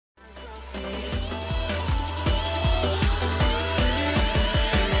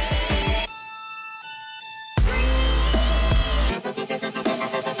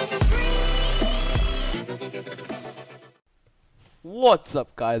What's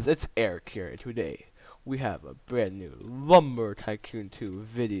up, guys? It's Eric here. Today we have a brand new Lumber Tycoon 2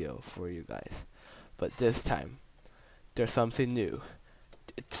 video for you guys. But this time there's something new.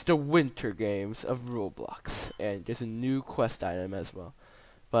 It's the winter games of Roblox, and there's a new quest item as well.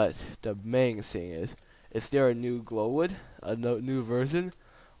 But the main thing is there a new glow wood, a new version,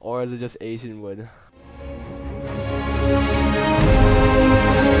 or is it just Asian wood?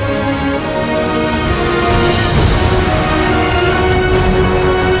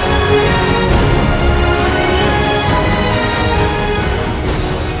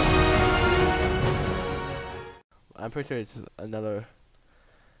 I'm pretty sure it's another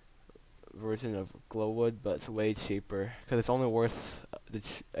version of glowwood, but it's way cheaper because it's only worth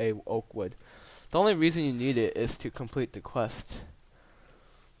a oak wood. The only reason you need it is to complete the quest.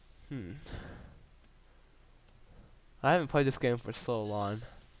 I haven't played this game for so long,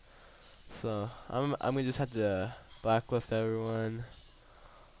 so I'm gonna just have to blacklist everyone.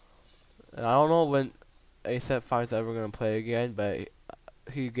 And I don't know when A$AP is ever gonna play again, but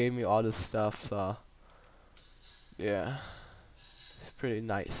he gave me all this stuff, so. Yeah, he's a pretty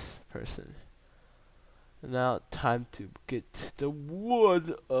nice person. And now time to get the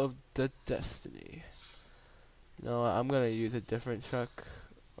wood of the destiny. No, I'm gonna use a different truck.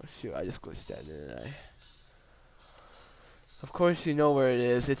 Oh shoot, I just glitched that, didn't I? Of course you know where it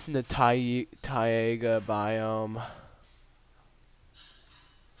is. It's in the Taiga biome.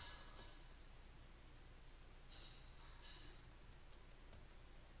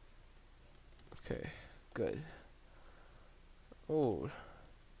 Okay, good. Oh,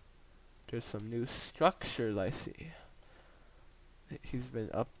 there's some new structures I see. He's been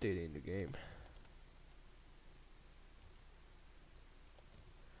updating the game.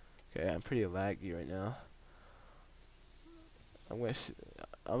 Okay, I'm pretty laggy right now. I'm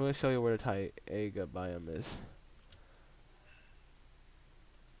gonna show you where the Taiga biome is.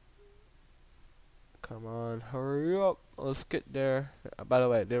 Come on, hurry up! Let's get there. By the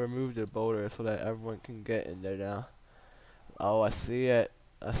way, they removed the boulder so that everyone can get in there now. Oh, I see it.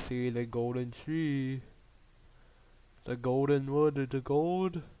 I see the golden tree. The golden wood. Is it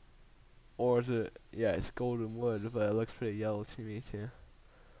gold? Or is it? Yeah, it's golden wood, but it looks pretty yellow to me too.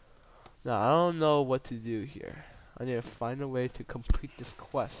 Now, I don't know what to do here. I need to find a way to complete this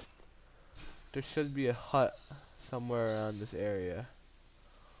quest. There should be a hut somewhere around this area,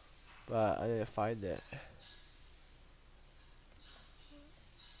 but I need to find it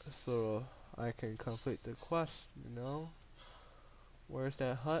so I can complete the quest, you know? Where's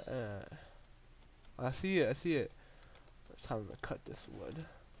that hut at? I see it, I see it. It's time to cut this wood.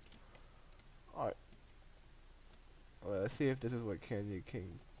 Alright. Well, let's see if this is what Candy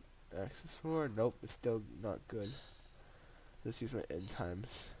King access for. Nope, it's still not good. Let's use my end times.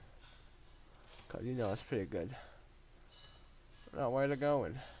 Cause you know it's pretty good. Now where are they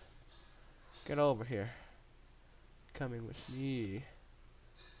going? Get over here. Coming with me.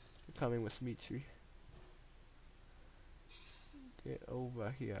 You're coming with me, tree. Get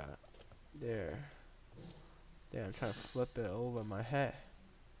over here. There. There, I'm trying to flip it over my head.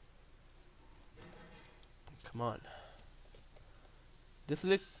 Come on. This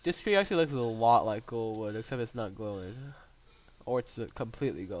tree actually looks a lot like gold wood, except it's not glowing. Or it's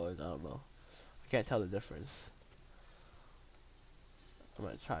completely glowing, I don't know. I can't tell the difference. I'm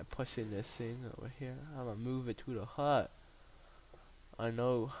gonna try pushing this thing over here. I'm gonna move it to the hut. I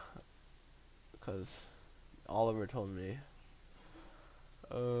know, because Oliver told me.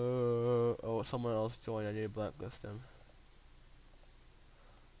 Oh, someone else joined. I need to blacklist them.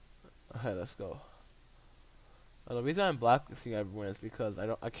 Okay, let's go. The reason I'm blacklisting everyone is because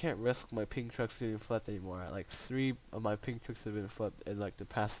I can't risk my pink trucks being flipped anymore. Like 3 of my pink trucks have been flipped in like the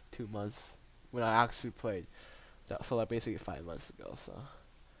past 2 months when I actually played. So like basically 5 months ago, so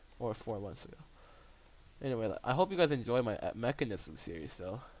or 4 months ago. Anyway, like, I hope you guys enjoy my mechanism series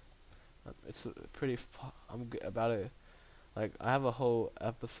though. It's pretty. I'm about it. Like I have a whole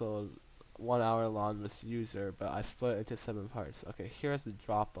episode, 1 hour long with user, but I split it into 7 parts. Okay, here's the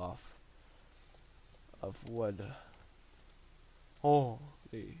drop off of wood. Holy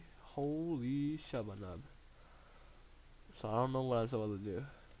shabanab. So I don't know what I'm supposed to do.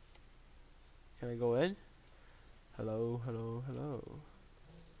 Can I go in? Hello, hello, hello.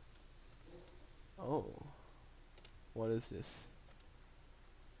 Oh. What is this?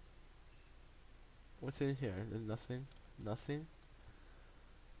 What's in here? There's nothing? Nothing?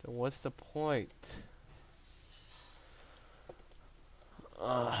 Then what's the point?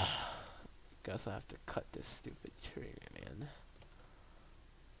 Guess I have to cut this stupid tree, man.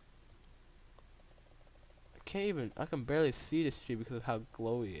 I can barely see this tree because of how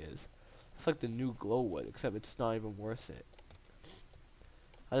glowy it is. It's like the new glow wood, except it's not even worth it.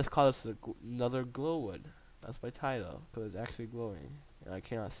 I just call this another glow wood. That's my title, because it's actually glowing, and I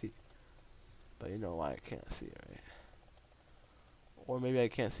cannot see. But you know why I can't see it, right? Or maybe I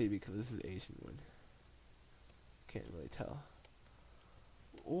can't see because this is Asian wood. Can't really tell.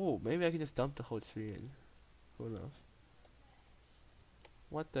 Oh, maybe I can just dump the whole tree in. Who knows?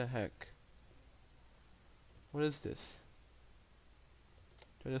 What the heck? What is this?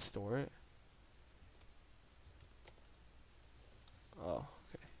 Do I just store it? Oh,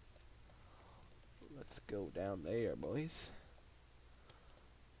 okay. Let's go down there, boys.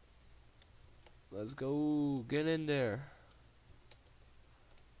 Let's go. Get in there.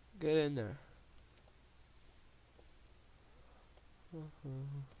 Get in there.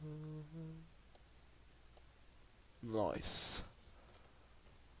 Nice.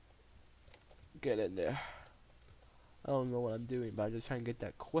 Get in there. I don't know what I'm doing, but I'm just trying to get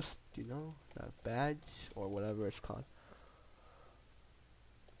that quest, you know? That badge, or whatever it's called.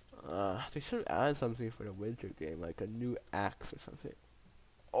 They should add something for the winter game, like a new axe or something.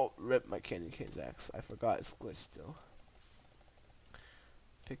 Oh, rip my candy cane's axe. I forgot it's glitched still.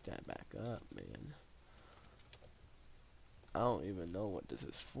 Pick that back up, man. I don't even know what this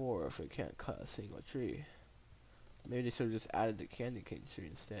is for if it can't cut a single tree. Maybe they should have just added the candy cane tree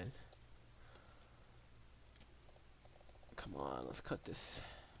instead. Come on, let's cut this.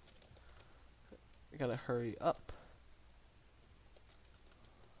 I gotta hurry up.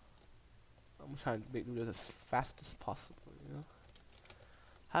 I'm trying to do this as fast as possible, you know?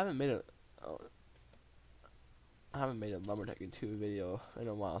 I haven't made a Lumber Tycoon 2 video in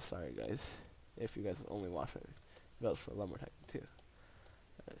a while, sorry guys. If you guys only watch my videos for Lumber Tycoon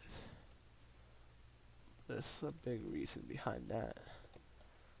 2. There's a big reason behind that.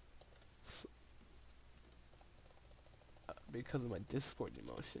 Because of my Discord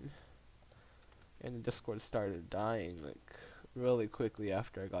emotion. And the Discord started dying like really quickly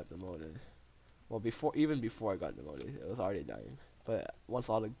after I got demoted. Well, even before I got demoted, it was already dying. But once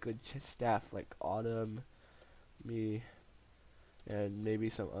all the good staff like Autumn, me, and maybe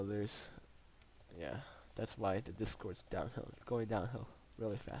some others, yeah, that's why the Discord's going downhill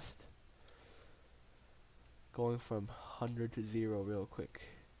really fast. Going from 100 to 0 real quick.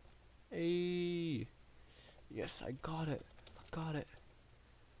 Hey, yes, I got it. Got it.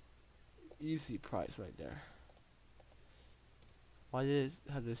 Easy prize right there. Why did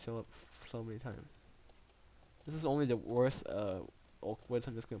it have to show up so many times? This is only the worst oak wood,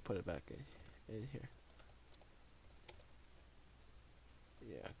 so I'm just gonna put it back in here.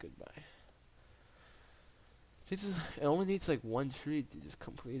 Yeah, goodbye. It only needs like one tree to just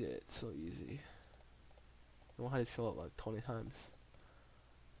complete it. It's so easy. I don't have to show up like 20 times.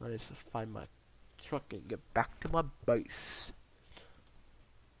 I just find my truck and get back to my base.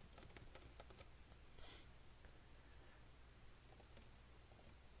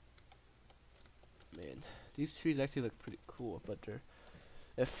 Man, these trees actually look pretty cool, but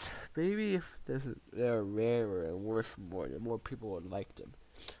maybe if they're rarer and worth more, then more people would like them.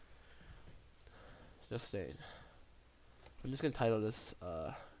 Just saying. I'm just gonna title this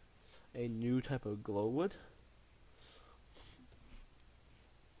a new type of glowwood.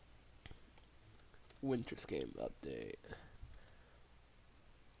 Winter's game update.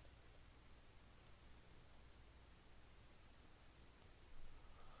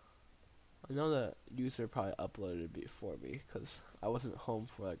 I know the user probably uploaded it before me because I wasn't home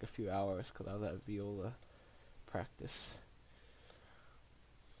for like a few hours because I was at viola practice.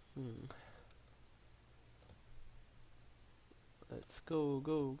 Let's go,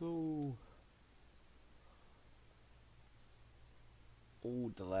 go, go.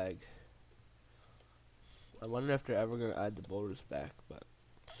 Oh, the lag. I wonder if they're ever gonna add the boulders back, but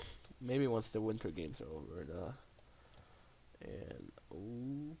maybe once the winter games are over. And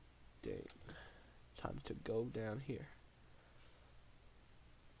oh, dang. Time to go down here.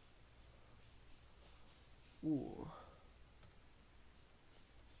 Ooh.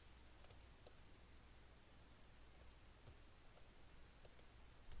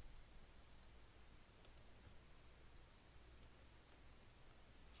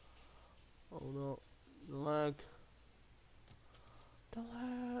 Oh no. The lag. The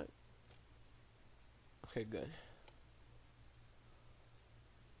lag. Okay, good.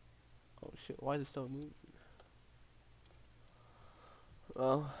 Oh shit, why is it still moving?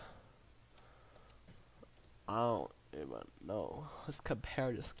 Well, I don't even know. Let's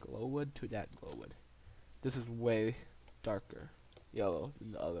compare this glowwood to that glowwood. This is way darker yellow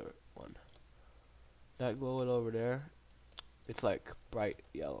than the other one. That glowwood over there, it's like bright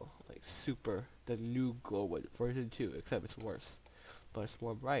yellow, like super, the new glowwood version 2, except it's worse, but it's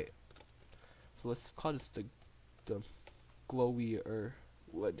more bright. So let's call this the glowier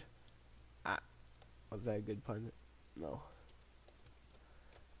wood. Ah, was that a good pun? No.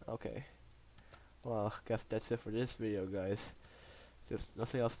 Okay. Well, I guess that's it for this video, guys. Just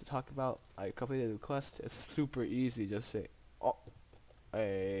nothing else to talk about. I completed the quest. It's super easy. Just say, oh,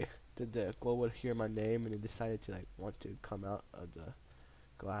 I did the glow would hear my name and it decided to like want to come out of the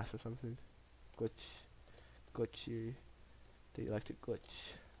glass or something. Glitchy. They like to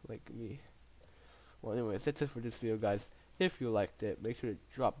glitch like me. Well, anyways, that's it for this video, guys. If you liked it, make sure to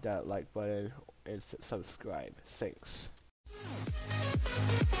drop that like button and subscribe. Thanks.